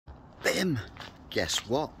Tim, guess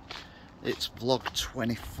what? It's vlog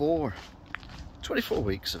 24. 24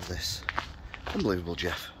 weeks of this. Unbelievable,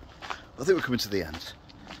 Jeff. I think we're coming to the end,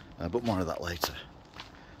 but more of that later.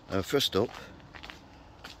 First up,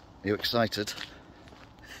 are you excited?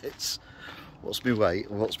 It's what's my weight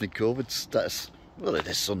and what's my COVID status? Well, it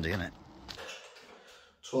is Sunday, isn't it?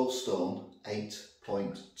 12 stone,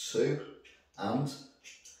 8.2, and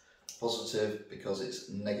positive because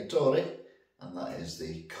it's negatory, and that is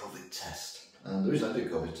the COVID test. And the reason I do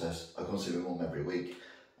COVID test, I go and see my mum every week,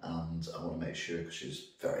 and I want to make sure, because she's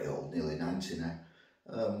very old, nearly 90 now,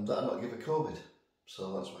 that I don't give her COVID.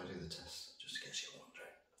 So that's why I do the test, just in case you're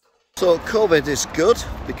wondering. So COVID is good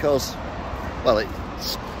because, well,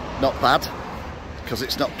 it's not bad because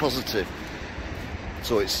it's not positive.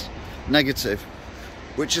 So it's negative,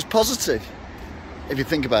 which is positive if you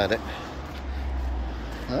think about it.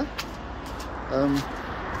 Huh?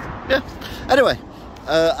 Yeah. Anyway,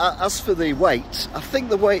 as for the weight, I think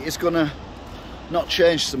the weight is going to not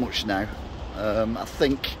change so much now. I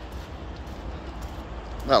think,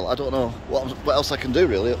 well, I don't know what else I can do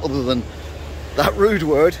really, other than that rude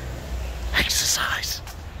word, exercise.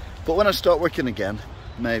 But when I start working again,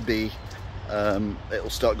 maybe it'll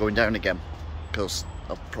start going down again, because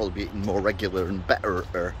I'll probably be eating more regular and better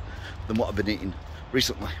than what I've been eating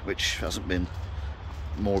recently, which hasn't been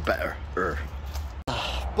more better.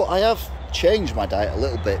 But I have changed my diet a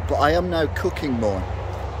little bit, but I am now cooking more,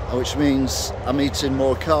 which means I'm eating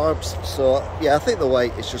more carbs. So yeah, I think the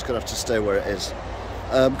weight is just going to have to stay where it is.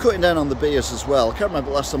 Cutting down on the beers as well. I can't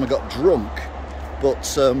remember the last time I got drunk, but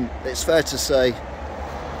it's fair to say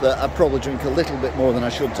that I probably drink a little bit more than I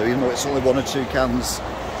should do, even though it's only 1 or 2 cans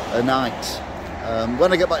a night.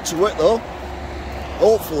 When I get back to work though,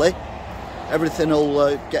 hopefully everything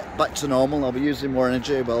will get back to normal. I'll be using more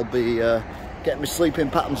energy, but I'll be getting my sleeping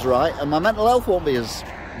patterns right, and my mental health won't be as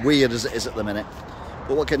weird as it is at the minute.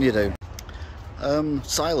 But what can you do?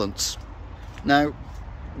 Silence. Now,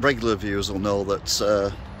 regular viewers will know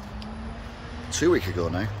that 2 weeks ago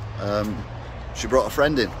now, she brought a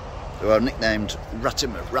friend in who I nicknamed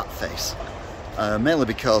Ratimer Ratface, mainly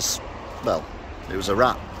because, well, it was a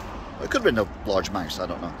rat. It could have been a large mouse, I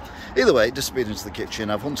don't know. Either way, it disappeared into the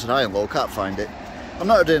kitchen. I've hunted high and low, can't find it. I've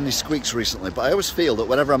not heard any squeaks recently, but I always feel that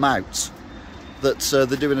whenever I'm out, that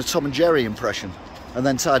they're doing a Tom and Jerry impression, and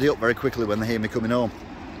then tidy up very quickly when they hear me coming home,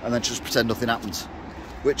 and then just pretend nothing happened,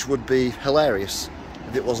 which would be hilarious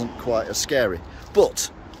if it wasn't quite as scary. But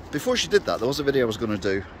before she did that, there was a video I was going to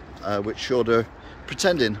do which showed her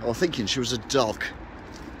pretending or thinking she was a dog.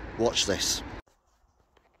 Watch this.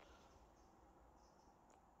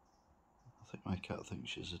 I think my cat thinks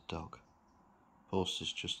she's a dog. Post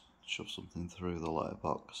has just shoved something through the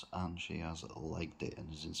letterbox and she has legged it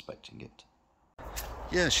and is inspecting it.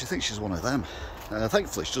 Yeah, she thinks she's one of them.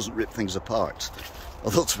 Thankfully she doesn't rip things apart.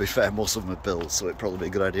 Although to be fair, most of them are built, so it'd probably be a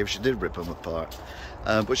good idea if she did rip them apart.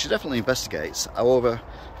 But she definitely investigates. However,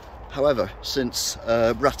 since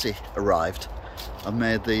Ratty arrived, I've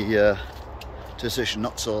made the decision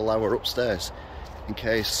not to allow her upstairs in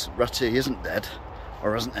case Ratty isn't dead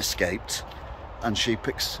or hasn't escaped, and she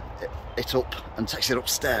picks it up and takes it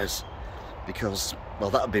upstairs, because, well,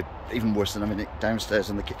 that would be even worse than having it downstairs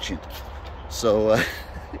in the kitchen. So,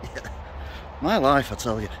 yeah, my life, I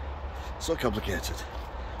tell you, so complicated.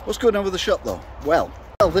 What's going on with the shop though? Well,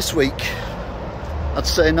 this week, I'd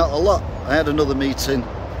say not a lot. I had another meeting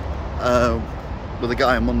with a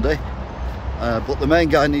guy on Monday, but the main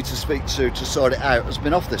guy I need to speak to sort it out has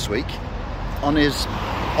been off this week on his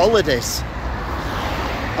holidays.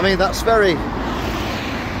 I mean, that's very,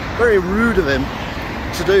 very rude of him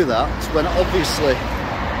to do that when obviously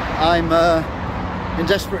I'm in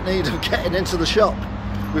desperate need of getting into the shop.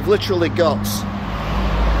 We've literally got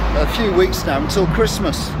a few weeks now until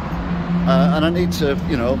Christmas, and I need to,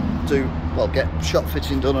 you know, get shop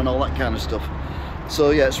fitting done and all that kind of stuff.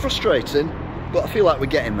 So yeah, it's frustrating, but I feel like we're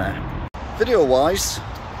getting there. Video wise,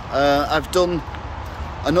 I've done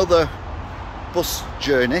another bus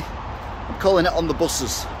journey. I'm calling it On the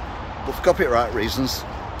Buses, but for copyright reasons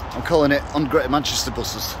I'm calling it On Greater Manchester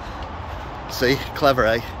Buses. See, clever,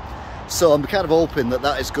 eh? So I'm kind of hoping that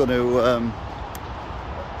that is going to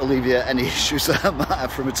alleviate any issues that I might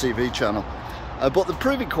have from a TV channel. But they're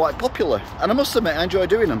proving quite popular, and I must admit I enjoy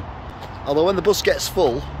doing them. Although when the bus gets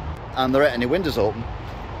full and there aren't any windows open,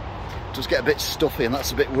 it does get a bit stuffy, and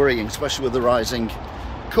that's a bit worrying, especially with the rising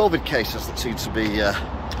COVID cases that seem to be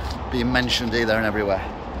being mentioned here, there and everywhere.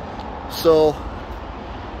 So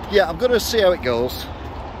yeah, I'm going to see how it goes.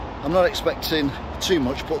 I'm not expecting too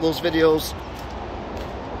much, but those videos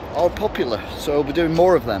are popular, so I'll be doing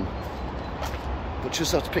more of them. But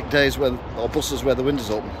just have to pick days where, or buses where the windows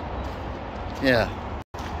open. Yeah.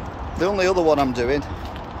 The only other one I'm doing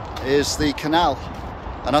is the canal,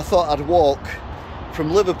 and I thought I'd walk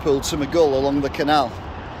from Liverpool to Maghull along the canal,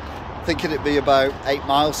 thinking it'd be about 8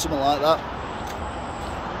 miles, something like that.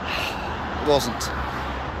 It wasn't.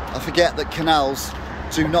 I forget that canals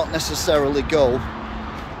do not necessarily go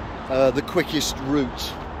the quickest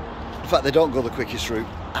route. In fact, they don't go the quickest route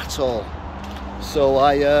at all. So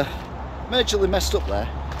I majorly messed up there.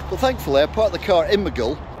 But thankfully I parked the car in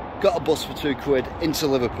Maghull, got a bus for £2 into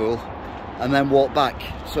Liverpool, and then walked back.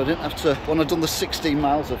 So I didn't have to, when I'd done the 16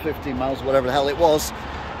 miles or 15 miles, whatever the hell it was,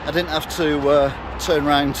 I didn't have to turn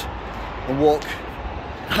around and walk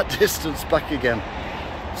that distance back again.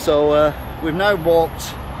 So we've now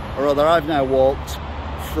walked, or rather I've now walked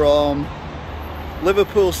from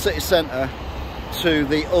Liverpool city centre to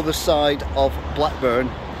the other side of Blackburn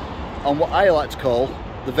on what I like to call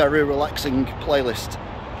the very relaxing playlist,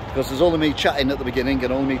 because there's only me chatting at the beginning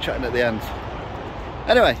and only me chatting at the end.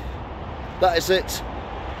 Anyway, that is it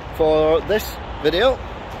for this video.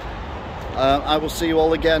 I will see you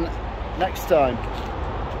all again next time.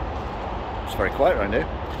 It's very quiet around here.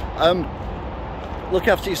 Look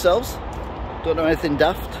after yourselves. Don't do anything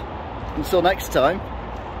daft. Until next time.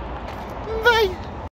 Bye.